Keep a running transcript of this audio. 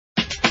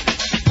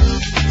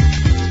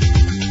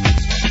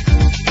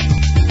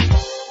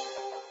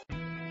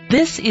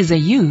This is a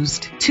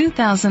used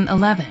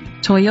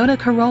 2011 Toyota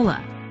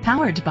Corolla,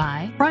 powered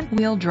by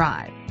front-wheel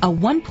drive, a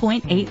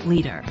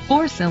 1.8-liter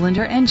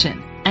four-cylinder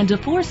engine, and a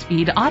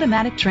four-speed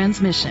automatic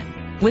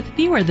transmission. With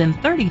fewer than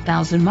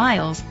 30,000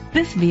 miles,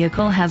 this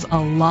vehicle has a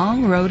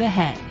long road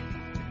ahead.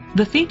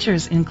 The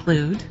features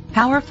include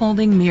power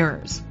folding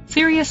mirrors,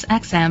 Sirius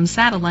XM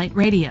satellite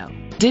radio,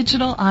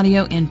 digital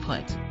audio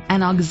input,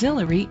 an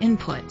auxiliary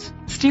input,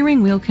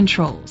 steering wheel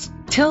controls,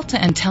 tilt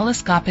and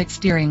telescopic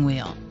steering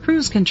wheel,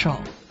 cruise control,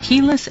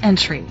 keyless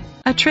entry,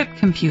 a trip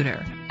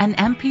computer, an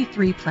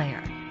MP3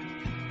 player.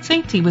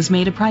 Safety was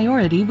made a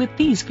priority with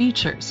these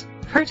features: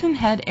 curtain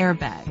head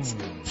airbags,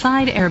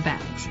 side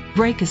airbags,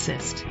 brake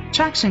assist,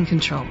 traction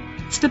control,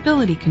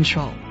 stability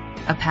control,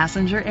 a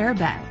passenger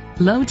airbag,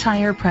 low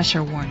tire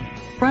pressure warning,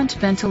 front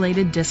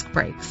ventilated disc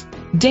brakes,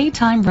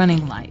 daytime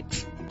running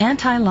lights,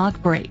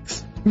 anti-lock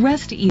brakes.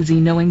 Rest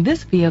easy knowing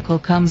this vehicle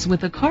comes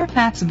with a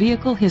Carfax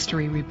Vehicle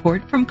History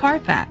Report from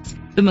Carfax,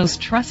 the most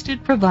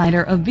trusted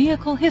provider of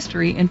vehicle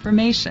history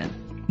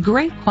information.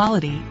 Great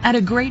quality at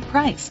a great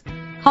price.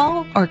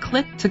 Call or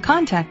click to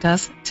contact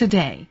us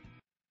today.